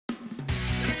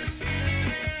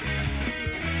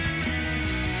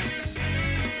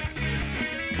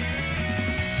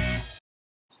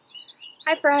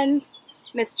Hi friends,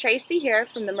 Miss Tracy here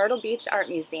from the Myrtle Beach Art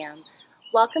Museum.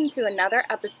 Welcome to another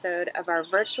episode of our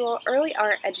virtual early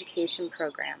art education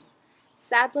program.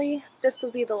 Sadly, this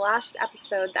will be the last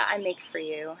episode that I make for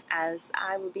you as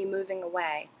I will be moving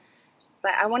away.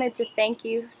 But I wanted to thank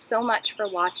you so much for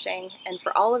watching and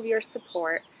for all of your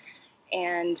support,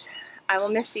 and I will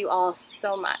miss you all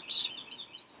so much.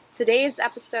 Today's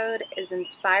episode is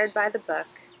inspired by the book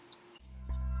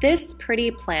This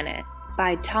Pretty Planet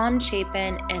by Tom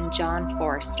Chapin and John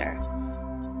Forster.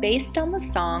 Based on the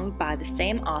song by the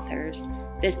same authors,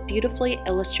 this beautifully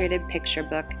illustrated picture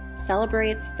book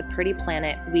celebrates the pretty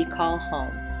planet we call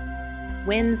home.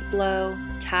 Winds blow,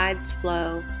 tides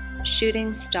flow,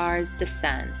 shooting stars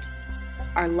descend.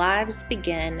 Our lives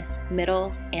begin,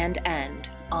 middle, and end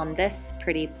on this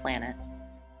pretty planet.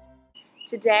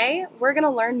 Today, we're going to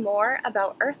learn more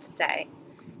about Earth Day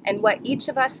and what each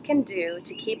of us can do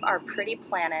to keep our pretty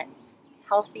planet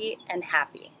healthy and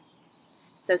happy.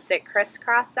 So sit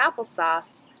crisscross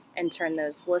applesauce and turn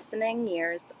those listening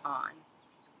ears on.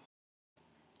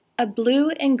 A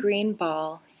blue and green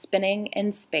ball spinning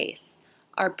in space,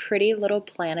 our pretty little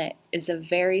planet is a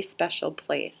very special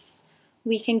place.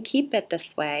 We can keep it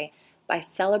this way by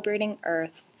celebrating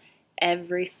Earth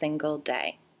every single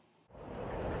day.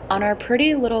 On our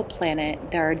pretty little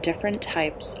planet, there are different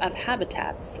types of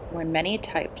habitats where many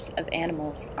types of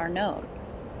animals are known.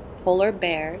 Polar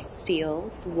bears,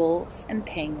 seals, wolves, and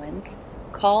penguins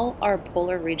call our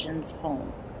polar regions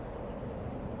home.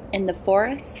 In the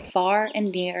forests far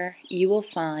and near, you will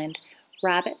find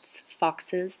rabbits,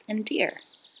 foxes, and deer.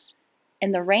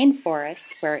 In the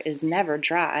rainforest, where it is never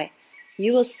dry,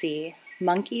 you will see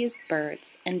monkeys,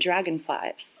 birds, and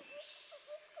dragonflies.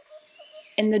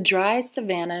 In the dry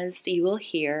savannas, you will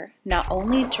hear not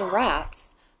only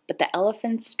giraffes, but the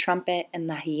elephant's trumpet and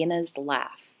the hyena's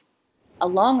laugh.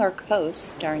 Along our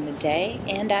coast, during the day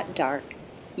and at dark,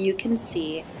 you can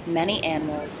see many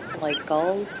animals like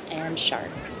gulls and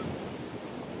sharks.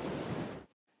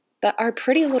 But our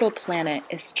pretty little planet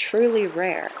is truly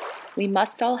rare. We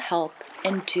must all help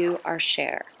and do our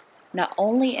share. Not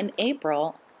only in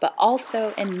April, but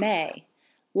also in May.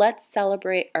 Let's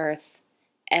celebrate Earth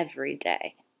every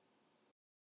day.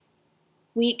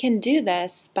 We can do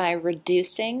this by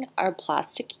reducing our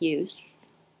plastic use,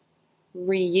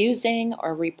 reusing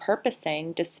or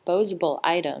repurposing disposable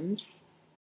items,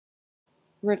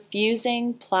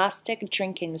 refusing plastic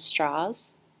drinking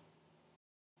straws,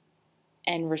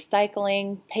 and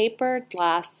recycling paper,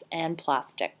 glass, and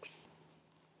plastics.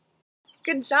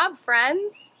 Good job,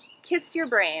 friends! Kiss your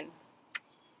brain.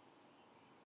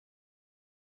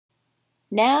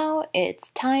 Now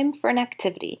it's time for an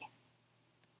activity.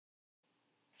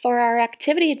 For our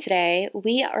activity today,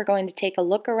 we are going to take a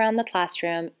look around the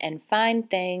classroom and find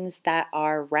things that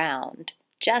are round,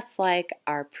 just like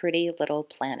our pretty little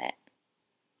planet.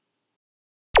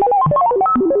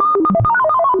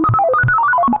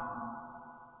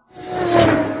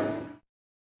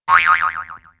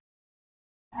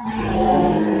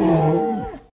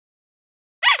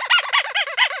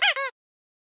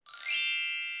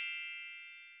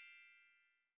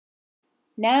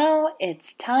 Now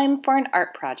it's time for an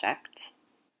art project.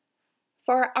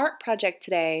 For our art project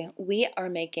today, we are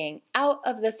making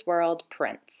out-of-this-world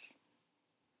prints.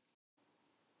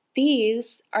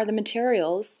 These are the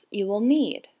materials you will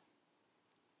need: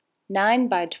 9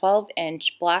 by 12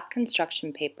 inch black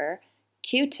construction paper,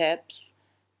 Q-tips,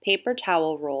 paper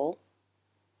towel roll,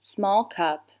 small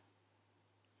cup,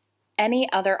 any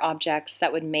other objects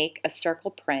that would make a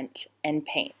circle print, and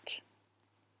paint.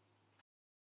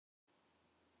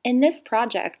 In this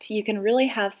project, you can really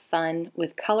have fun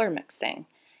with color mixing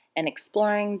and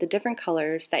exploring the different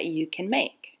colors that you can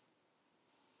make.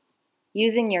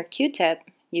 Using your Q-tip,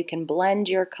 you can blend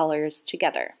your colors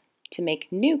together to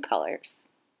make new colors.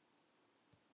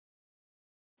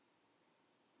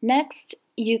 Next,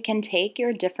 you can take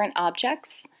your different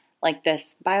objects, like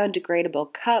this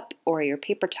biodegradable cup or your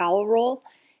paper towel roll,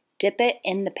 dip it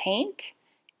in the paint,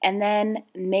 and then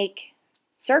make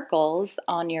circles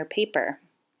on your paper.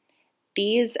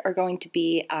 These are going to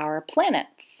be our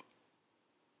planets.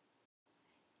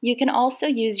 You can also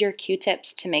use your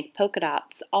Q-tips to make polka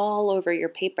dots all over your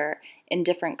paper in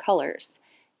different colors.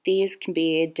 These can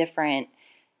be different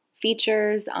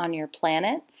features on your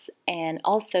planets and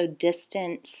also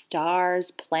distant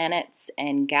stars, planets,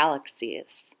 and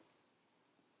galaxies.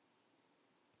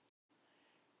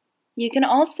 You can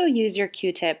also use your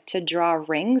Q-tip to draw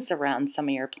rings around some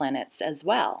of your planets as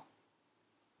well.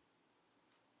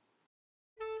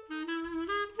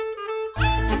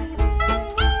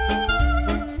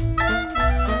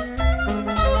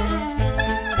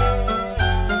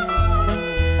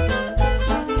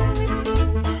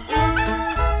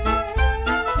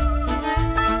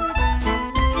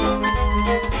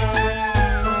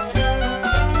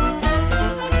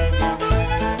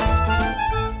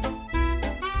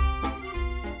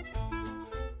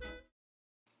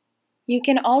 You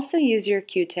can also use your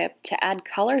Q-tip to add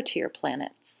color to your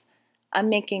planets. I'm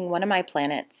making one of my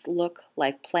planets look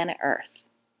like planet Earth.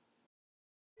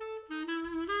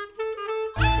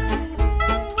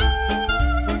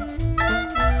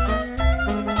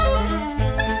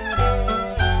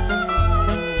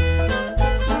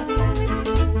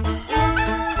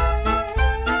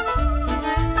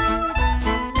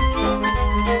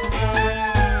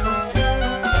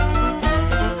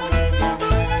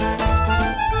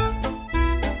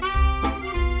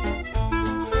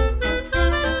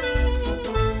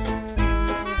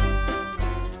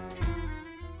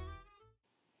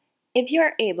 If you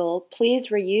are able, please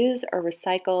reuse or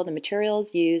recycle the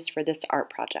materials used for this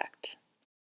art project.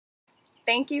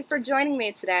 Thank you for joining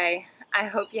me today. I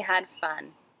hope you had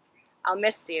fun. I'll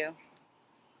miss you.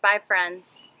 Bye,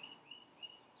 friends.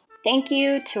 Thank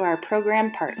you to our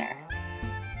program partner.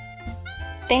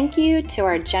 Thank you to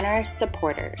our generous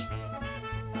supporters.